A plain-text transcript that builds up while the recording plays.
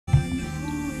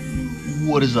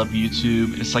What is up,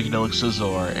 YouTube? It's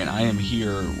Psychedelic and I am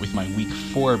here with my Week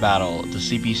 4 battle, the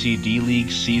CPC D-League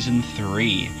Season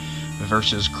 3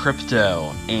 versus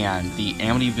Crypto and the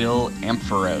Amityville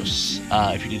Ampharos.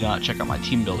 If you did not check out my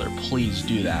team builder, please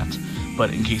do that.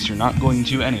 But in case you're not going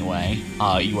to anyway,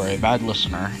 you are a bad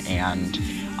listener, and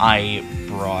I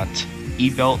brought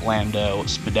E-Belt Lando,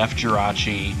 Spadef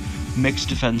Jirachi, Mixed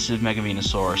Defensive Mega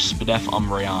Venusaur, Spadef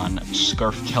Umbreon,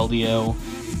 Scarf Keldeo,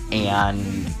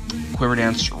 and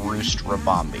Quiverdance Roost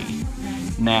Rabombi.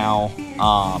 Now,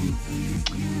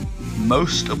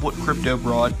 most of what Crypto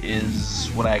brought is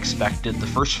what I expected. The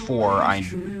first four, I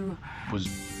was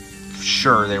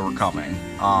sure they were coming.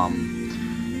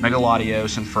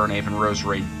 Megalodios, Infernape, and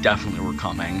Roserade definitely were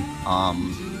coming.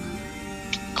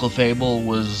 Clefable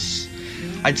was,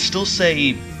 I'd still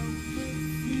say,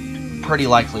 pretty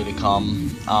likely to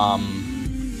come,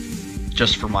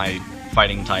 just for my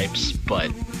fighting types,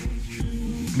 but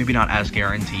maybe not as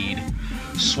guaranteed.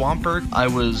 Swampert, I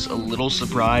was a little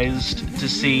surprised to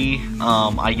see.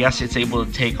 I guess it's able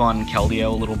to take on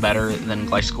Keldeo a little better than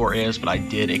Gliscor is, but I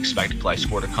did expect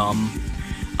Gliscor to come,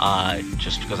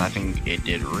 just because I think it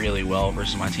did really well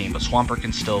versus my team. But Swampert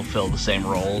can still fill the same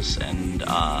roles and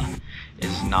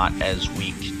is not as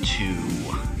weak to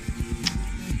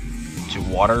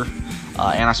water.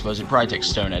 And I suppose it probably takes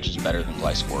Stone Edges better than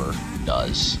Gliscor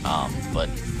does,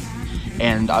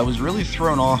 and I was really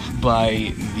thrown off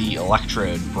by the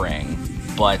Electrode bring,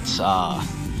 but,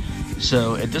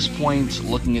 so at this point,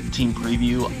 looking at the team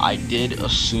preview, I did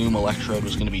assume Electrode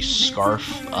was going to be Scarf,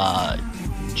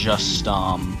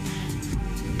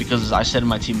 because as I said in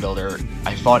my team builder,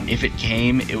 I thought if it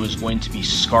came, it was going to be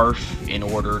Scarf in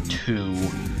order to,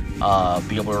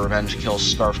 be able to revenge kill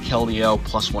Scarf Keldeo,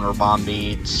 +1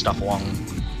 Rabombi, stuff along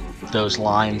those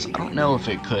lines. I don't know if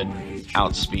it could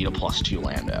outspeed a +2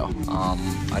 Lando.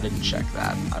 I didn't check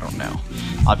that. I don't know.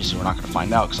 Obviously, we're not going to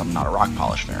find out because I'm not a Rock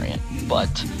Polish variant.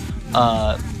 But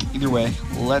either way,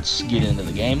 let's get into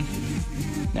the game.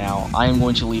 Now, I am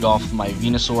going to lead off my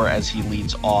Venusaur as he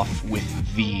leads off with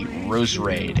the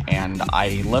Roserade. And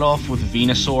I led off with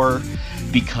Venusaur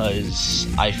because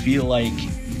I feel like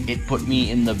it put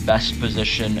me in the best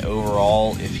position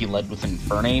overall if he led with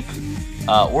Infernape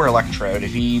or Electrode.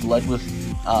 If he led with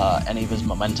any of his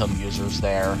momentum users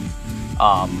there,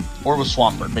 or with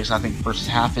Swampert. Basically, I think versus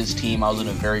half his team, I was in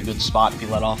a very good spot if he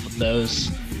led off with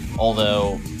those.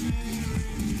 Although,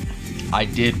 I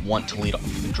did want to lead off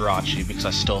with Jirachi because I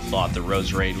still thought the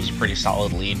Roserade was a pretty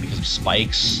solid lead because of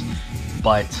spikes,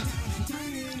 but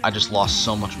I just lost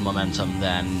so much momentum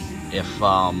then if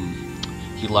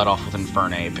he led off with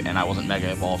Infernape, and I wasn't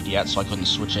Mega Evolved yet, so I couldn't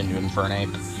switch into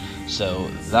Infernape. So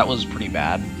that was pretty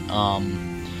bad.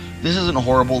 This isn't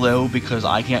horrible, though, because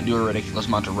I can't do a ridiculous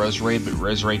amount of Roserade, but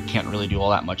Roserade can't really do all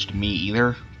that much to me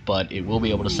either, but it will be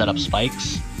able to set up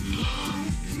spikes.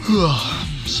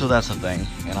 So that's the thing,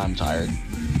 and I'm tired.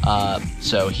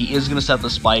 So he is going to set the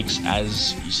spikes.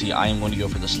 As you see, I am going to go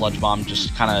for the Sludge Bomb, just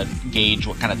to kind of gauge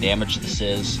what kind of damage this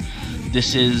is.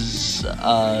 This is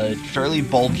fairly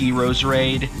bulky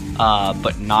Roserade,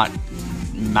 but not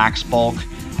max bulk.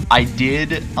 I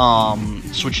did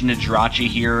switch into Jirachi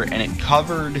here, and it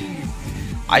covered,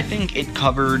 I think it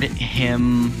covered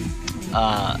him,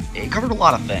 it covered a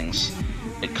lot of things.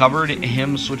 It covered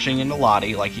him switching into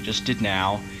Lottie, like he just did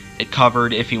now. It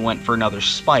covered if he went for another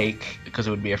spike, because it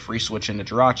would be a free switch into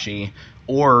Jirachi,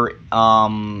 or,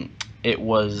 it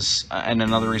was, and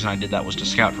another reason I did that was to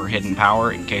scout for Hidden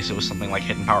Power, in case it was something like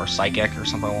Hidden Power Psychic, or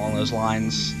something along those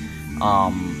lines.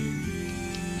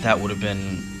 That would have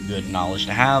been good knowledge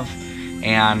to have,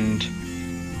 and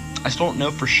I still don't know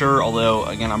for sure, although,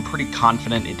 again, I'm pretty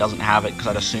confident it doesn't have it, because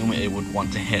I'd assume it would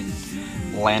want to hit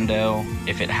Lando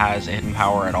if it has a Hidden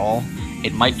Power at all.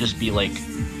 It might just be, like,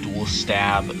 Dual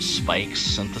Stab, Spikes,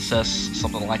 Synthesis,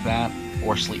 something like that,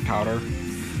 or Sleep Powder.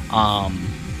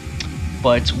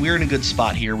 But we're in a good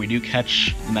spot here. We do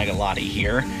catch the Megalodi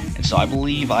here, and so I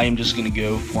believe I am just going to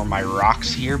go for my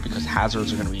rocks here, because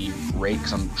hazards are going to be great,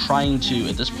 because I'm trying to,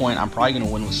 at this point, I'm probably going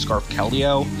to win with Scarf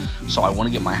Keldeo, so I want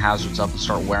to get my hazards up and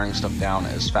start wearing stuff down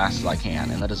as fast as I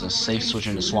can, and that is a safe switch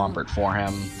into Swampert for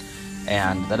him,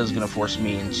 and that is going to force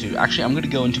me into, actually, I'm going to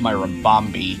go into my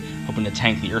Rabombi, hoping to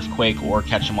tank the Earthquake or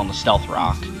catch him on the Stealth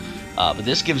Rock. But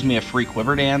this gives me a free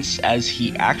Quiver Dance, as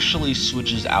he actually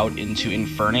switches out into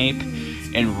Infernape,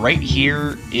 and right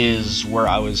here is where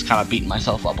I was kind of beating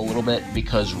myself up a little bit,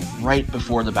 because right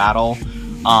before the battle,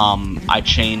 I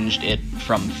changed it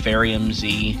from Fairy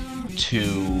Z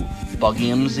to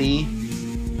Buggy Z,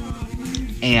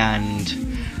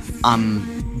 and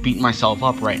I'm beating myself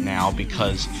up right now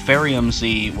because Fairy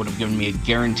MZ would have given me a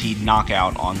guaranteed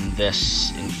knockout on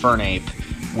this Infernape,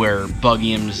 where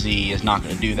Buggy MZ is not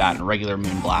going to do that, and regular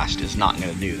Moonblast is not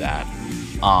going to do that.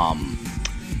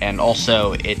 And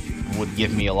also, it would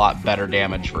give me a lot better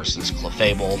damage versus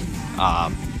Clefable,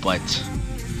 but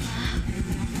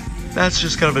that's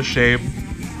just kind of a shame.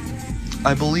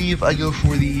 I believe I go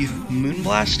for the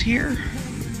Moonblast here.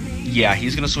 Yeah,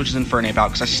 he's going to switch his Infernape out,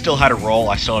 because I still had a roll,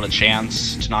 I still had a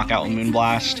chance to knock out with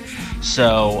Moonblast.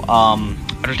 So,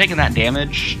 after taking that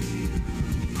damage,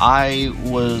 I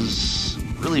was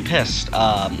really pissed,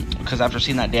 because after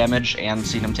seeing that damage and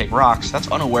seeing him take rocks,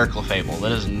 that's unaware Clefable,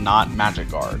 that is not Magic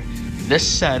Guard. This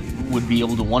set would be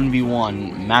able to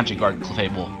 1v1 Magic Guard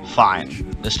Clefable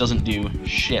fine. This doesn't do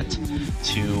shit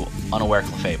to unaware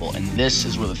Clefable, and this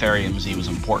is where the Fairy MZ was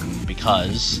important,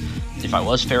 because if I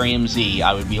was Fairy MZ,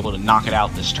 I would be able to knock it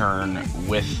out this turn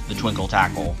with the Twinkle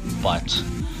Tackle, but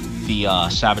the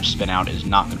Savage Spin Out is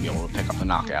not going to be able to pick up the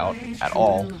knockout at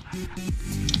all.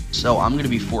 So I'm going to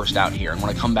be forced out here, and when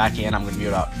I come back in, I'm going to be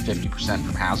about 50%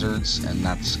 from hazards, and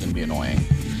that's going to be annoying.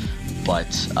 But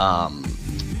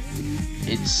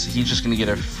he's just going to get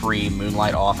a free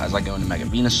Moonlight off as I go into Mega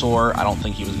Venusaur. I don't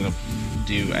think he was going to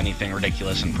do anything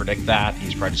ridiculous and predict that.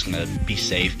 He's probably just going to be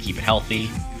safe, keep it healthy.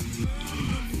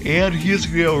 And he's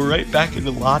going to go right back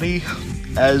into Lottie,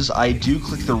 as I do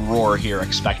click the Roar here,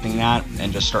 expecting that,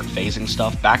 and just start phasing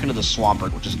stuff back into the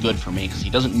Swampert, which is good for me, because he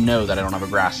doesn't know that I don't have a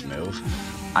Grass move.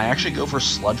 I actually go for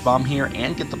Sludge Bomb here,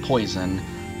 and get the Poison,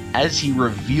 as he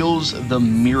reveals the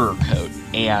Mirror Coat,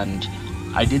 and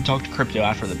I did talk to Crypto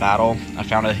after the battle. I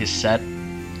found out his set,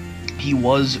 he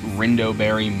was Rindo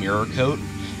Berry Mirror Coat,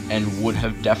 and would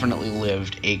have definitely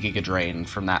lived a Giga Drain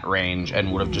from that range,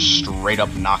 and would have just straight up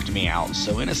knocked me out.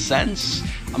 So in a sense,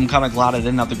 I'm kind of glad I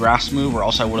didn't have the Grass move, or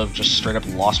else I would have just straight up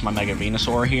lost my Mega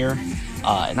Venusaur here.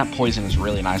 And that Poison is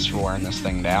really nice for wearing this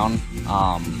thing down,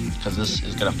 because this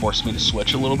is going to force me to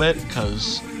switch a little bit,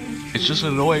 because it's just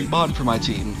an annoying mod for my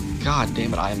team. God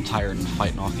damn it, I am tired and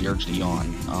fighting off the urge to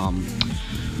yawn.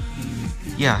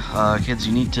 Yeah, kids,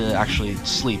 you need to actually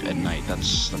sleep at night.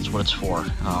 That's what it's for.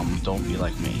 Don't be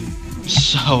like me.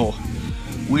 So,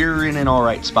 we're in an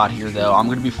alright spot here, though. I'm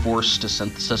going to be forced to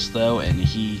Synthesis, though, and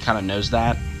he kind of knows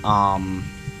that.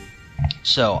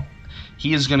 So,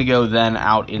 he is going to go then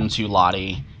out into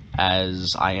Lottie,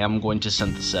 as I am going to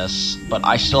Synthesis, but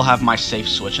I still have my safe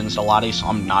switch into Lottie, so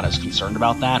I'm not as concerned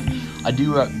about that. I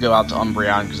do go out to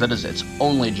Umbreon, because that is its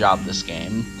only job this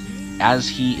game, as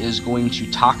he is going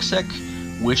to Toxic,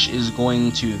 which is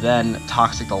going to then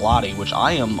Toxic the Lottie, which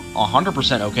I am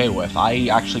 100% okay with. I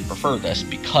actually prefer this,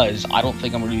 because I don't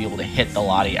think I'm going to be able to hit the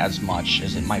Lottie as much,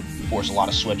 as it might force a lot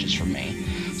of switches from me.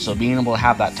 So being able to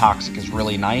have that Toxic is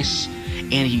really nice.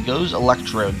 And he goes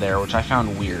Electrode there, which I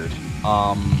found weird.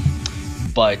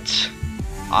 But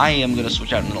I am going to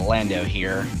switch out into Lando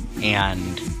here,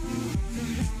 and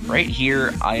right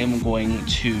here I am going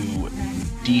to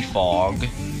Defog.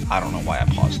 I don't know why I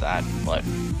paused that, but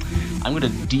I'm going to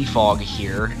Defog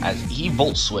here, as he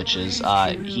Volt switches.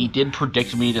 He did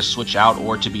predict me to switch out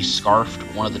or to be Scarfed,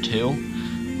 one of the two.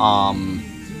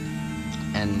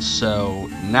 And so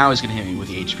now he's going to hit me with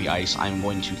the HP Ice. I'm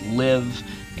going to live,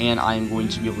 and I'm going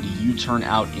to be able to U-turn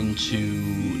out into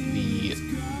the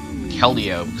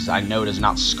Keldeo, because I know it is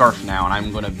not Scarf now, and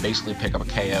I'm going to basically pick up a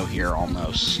KO here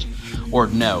almost. Or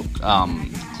no,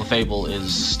 Clefable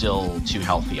is still too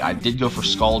healthy. I did go for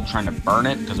Scald trying to burn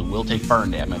it, because it will take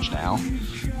burn damage now.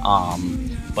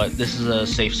 But this is a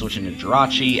safe switch into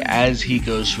Jirachi, as he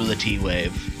goes for the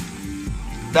T-Wave.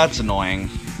 That's annoying.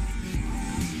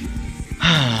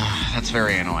 That's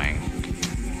very annoying.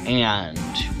 And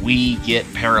we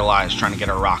get paralyzed trying to get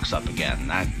our rocks up again.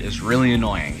 That is really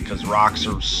annoying, because rocks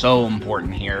are so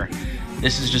important here.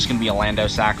 This is just going to be a Lando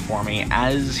sack for me,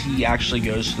 as he actually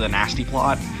goes for the Nasty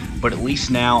Plot, but at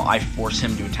least now I force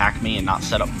him to attack me and not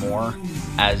set up more,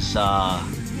 as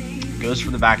goes for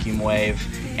the Vacuum Wave,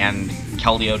 and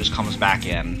Keldeo just comes back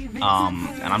in,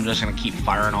 and I'm just going to keep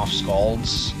firing off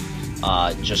Scalds,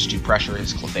 just to pressure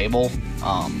his Clefable,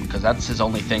 because that's his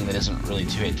only thing that isn't really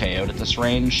 2-hit KO'd at this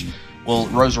range. Well,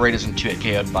 Roserade isn't 2-hit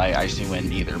KO'd by Icy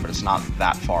Wind either, but it's not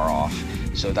that far off.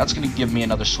 So that's going to give me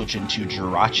another switch into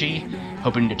Jirachi,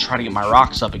 hoping to try to get my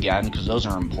rocks up again, because those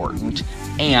are important.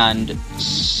 And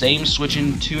same switch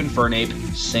into Infernape,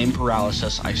 same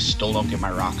paralysis, I still don't get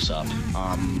my rocks up.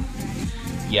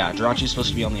 Yeah, Jirachi's supposed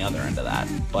to be on the other end of that,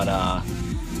 but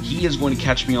he is going to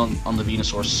catch me on the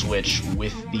Venusaur switch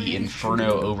with the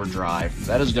Inferno Overdrive.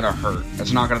 That is going to hurt.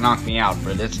 That's not going to knock me out,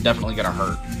 but it's definitely going to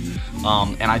hurt.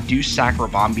 And I do sack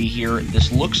Rabombi here. This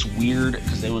looks weird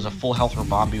because it was a full health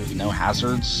Rabombi with no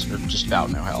hazards, or just about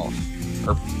no health.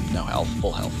 Or no health,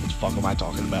 full health. What the fuck am I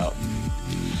talking about?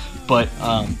 But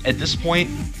at this point,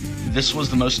 this was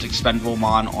the most expendable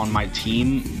Mon on my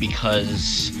team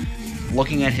because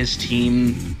looking at his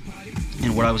team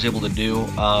and what I was able to do,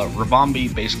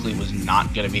 Rabombi basically was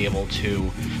not going to be able to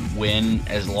win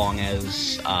as long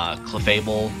as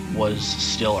Clefable was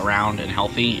still around and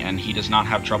healthy, and he does not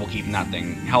have trouble keeping that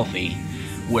thing healthy.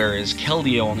 Whereas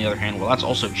Keldeo, on the other hand, well, that's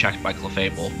also checked by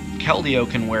Clefable. Keldeo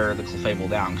can wear the Clefable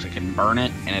down because it can burn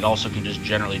it, and it also can just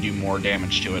generally do more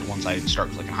damage to it once I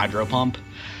start clicking Hydro Pump.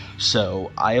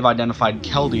 So I have identified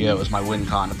Keldeo as my win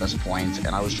con at this point,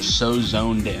 and I was just so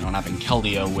zoned in on having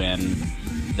Keldeo win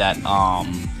that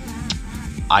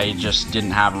I just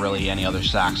didn't have really any other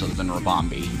sacks other than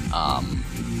Rabombi.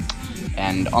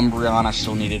 And Umbreon I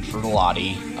still needed for the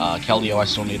Lottie, Keldeo I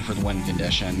still needed for the win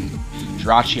condition,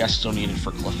 Jirachi I still needed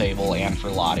for Clefable and for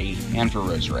Lottie, and for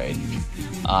Roserade,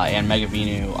 and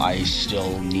Megavinu I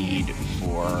still need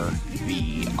for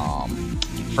the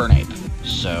Fernape.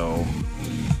 So,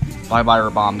 bye-bye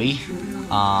Rabombi,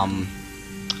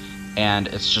 and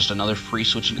it's just another free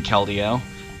switch into Keldeo,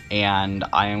 and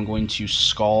I am going to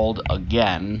Scald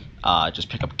again, just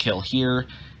pick up a kill here.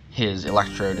 His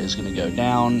Electrode is going to go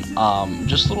down.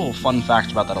 Just a little fun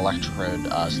fact about that Electrode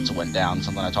since it went down,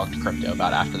 something I talked to Crypto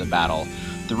about after the battle.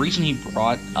 The reason he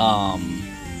brought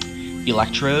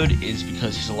Electrode is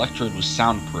because his Electrode was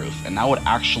soundproof, and that would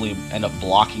actually end up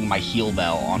blocking my Heal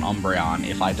Bell on Umbreon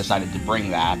if I decided to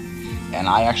bring that. And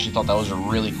I actually thought that was a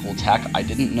really cool tech. I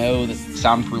didn't know that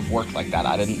soundproof worked like that.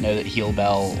 I didn't know that Heal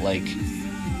Bell, like,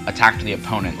 attacked the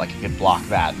opponent, like it could block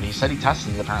that. But he said he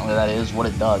tested it, apparently that is what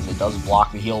it does. It does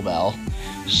block the Heal Bell.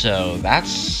 So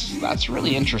that's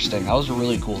really interesting. That was a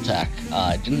really cool tech.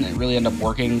 It didn't really end up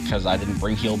working because I didn't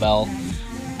bring Heal Bell,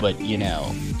 but you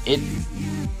know, it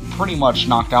pretty much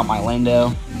knocked out my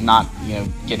Lando. Not, you know,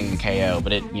 getting the KO,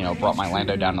 but it, you know, brought my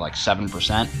Lando down to like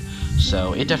 7%.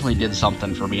 So it definitely did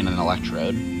something for being an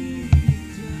Electrode.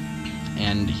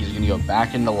 And he's gonna go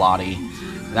back into Lottie.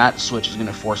 That switch is going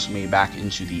to force me back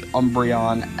into the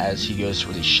Umbreon. As he goes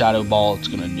for the Shadow Ball, it's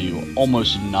going to do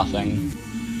almost nothing.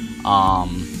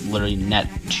 Literally net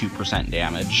 2%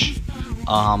 damage.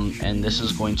 And this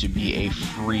is going to be a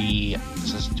free...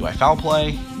 do I foul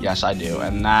play? Yes, I do.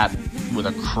 And that, with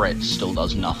a crit, still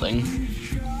does nothing.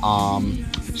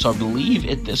 So I believe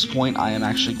at this point I am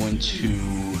actually going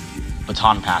to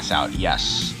Baton Pass out.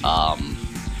 Yes.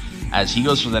 As he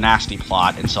goes for the Nasty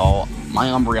Plot, and so my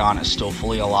Umbreon is still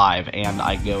fully alive, and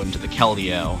I go into the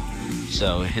Keldeo,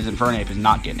 so his Infernape is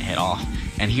not getting hit off.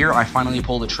 And here I finally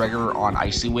pull the trigger on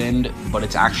Icy Wind, but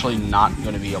it's actually not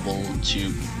going to be able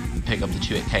to pick up the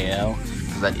 2-hit KO,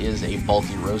 because that is a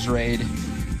bulky Roserade,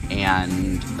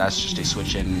 and that's just a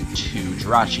switch in to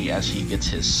Jirachi as he gets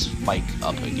his spike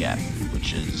up again,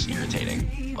 which is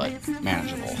irritating, but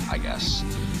manageable, I guess.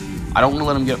 I don't want to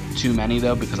let him get too many,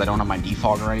 though, because I don't have my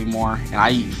Defogger anymore. And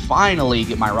I finally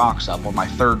get my rocks up on my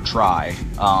 3rd try,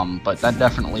 but that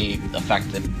definitely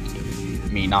affected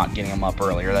me not getting them up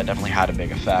earlier. That definitely had a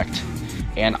big effect.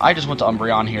 And I just went to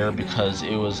Umbreon here because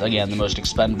it was, again, the most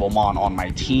expendable Mon on my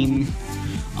team.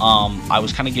 I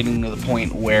was kind of getting to the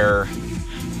point where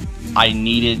I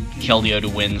needed Keldeo to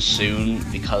win soon,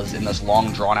 because in this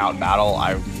long, drawn-out battle,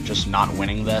 I'm just not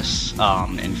winning this.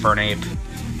 Infernape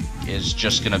is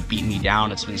just gonna beat me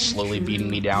down. It's been slowly beating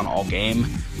me down all game.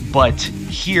 But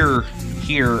here,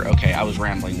 okay, I was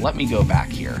rambling. Let me go back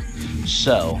here.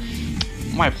 So,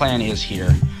 my plan is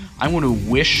here. I'm going to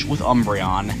Wish with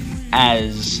Umbreon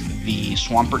as the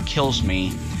Swampert kills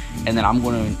me, and then I'm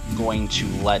going to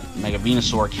let Mega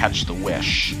Venusaur catch the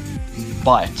Wish.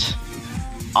 But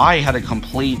I had a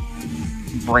complete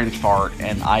brain fart,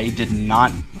 and I did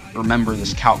not remember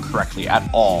this calc correctly at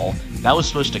all. That was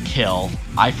supposed to kill.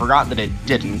 I forgot that it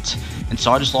didn't, and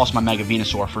so I just lost my Mega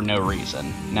Venusaur for no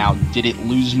reason. Now, did it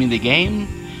lose me the game?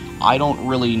 I don't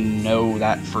really know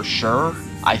that for sure.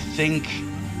 I think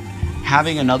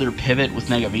having another pivot with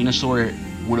Mega Venusaur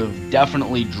would have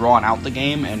definitely drawn out the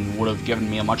game and would have given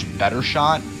me a much better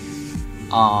shot.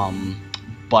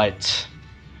 But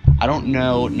I don't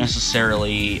know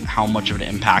necessarily how much of an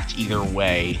impact either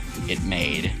way it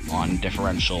made on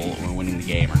differential or winning the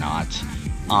game or not.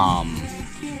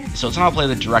 So it's not a play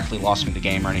that directly lost me the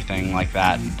game or anything like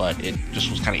that, but it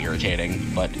just was kind of irritating.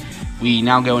 But we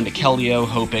now go into Keldeo,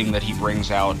 hoping that he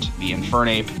brings out the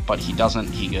Infernape, but he doesn't.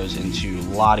 He goes into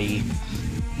Lottie,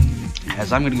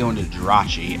 as I'm going to go into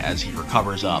Jirachi as he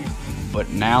recovers up. But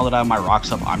now that I have my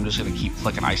rocks up, I'm just going to keep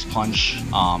clicking Ice Punch,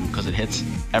 because it hits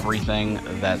everything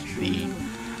that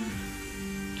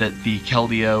the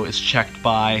Keldeo is checked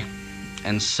by.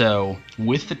 And so,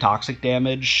 with the toxic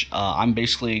damage, I'm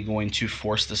basically going to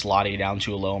force this Lottie down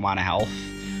to a low amount of health,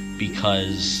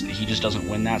 because he just doesn't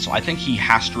win that. So I think he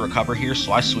has to recover here,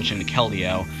 so I switch into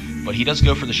Keldeo. But he does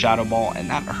go for the Shadow Ball, and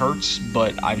that hurts,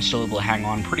 but I'm still able to hang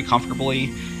on pretty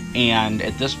comfortably. And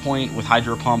at this point, with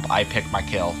Hydro Pump, I pick my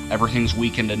kill. Everything's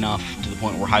weakened enough to the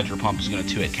point where Hydro Pump is going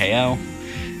to 2-hit KO.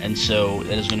 And so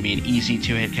that is going to be an easy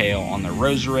 2-hit KO on the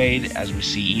Roserade, as we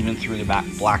see even through the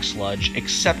Black Sludge,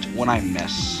 except when I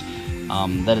miss.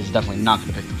 That is definitely not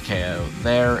going to pick the KO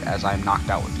there, as I'm knocked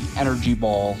out with the Energy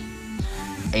Ball.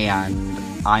 And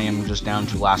I am just down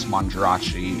to last mon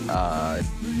Jirachi.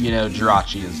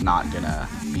 Jirachi is not going to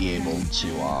be able to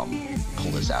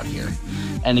pull this out here.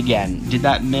 And again, did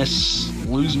that miss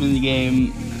lose me in the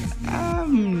game?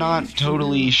 I'm not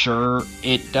totally sure.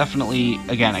 It definitely,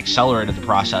 again, accelerated the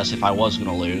process if I was going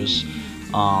to lose.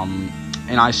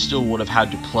 And I still would have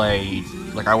had to play,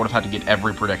 I would have had to get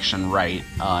every prediction right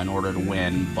in order to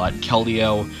win. But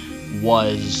Keldeo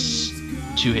was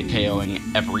 2-hit KOing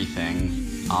everything.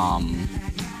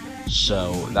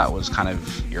 So that was kind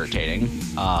of irritating.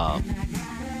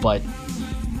 But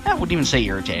I wouldn't even say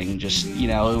irritating, just,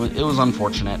 it was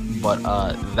unfortunate, but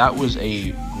that was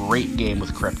a great game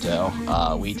with Crypto.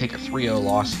 We take a 3-0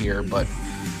 loss here, but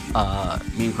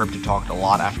me and Crypto talked a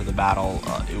lot after the battle.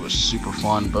 It was super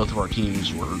fun. Both of our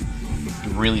teams were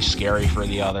really scary for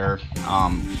the other.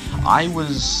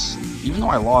 Even though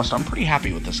I lost, I'm pretty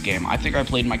happy with this game. I think I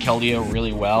played my Keldeo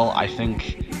really well. I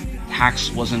think Hacks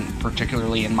wasn't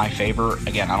particularly in my favor.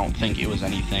 Again, I don't think it was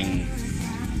anything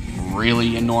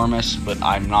really enormous, but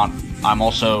I'm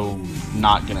also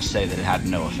not gonna say that it had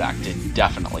no effect. It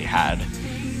definitely had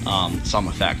some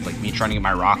effect. Like me trying to get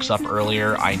my rocks up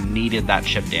earlier, I needed that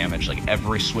chip damage. Like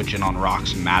every switch in on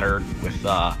rocks mattered, with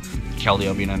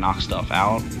Keldeo being able to knock stuff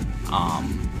out.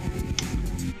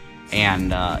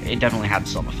 And it definitely had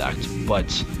some effect,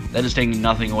 but that is taking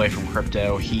nothing away from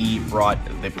Crypto. He brought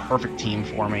the perfect team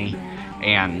for me,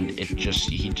 and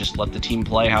he just let the team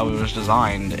play how it was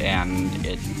designed, and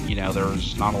there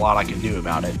was not a lot I could do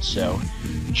about it. So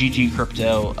GG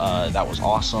Crypto, that was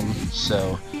awesome.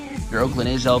 So your Oakland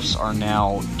Azelfs are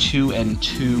now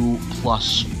 2-2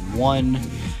 +1.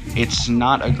 It's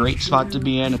not a great spot to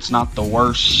be in. It's not the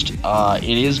worst. It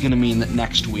is going to mean that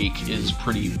next week is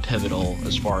pretty pivotal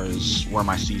as far as where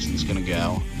my season's going to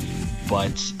go.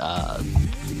 But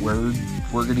we're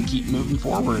going to keep moving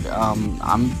forward.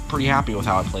 I'm pretty happy with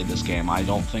how I played this game. I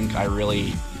don't think I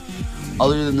really,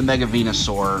 other than the Mega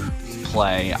Venusaur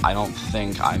play, I don't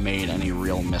think I made any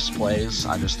real misplays.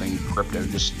 I just think Crypto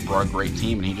just brought a great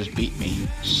team and he just beat me.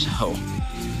 So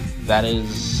that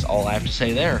is all I have to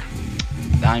say there.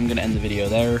 I'm going to end the video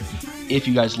there. If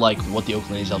you guys like what the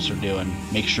Oakland Azelfs are doing,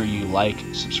 make sure you like,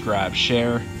 subscribe,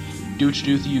 share, do what you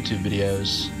do with the YouTube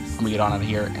videos. I'm going to get on out of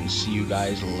here and see you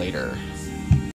guys later.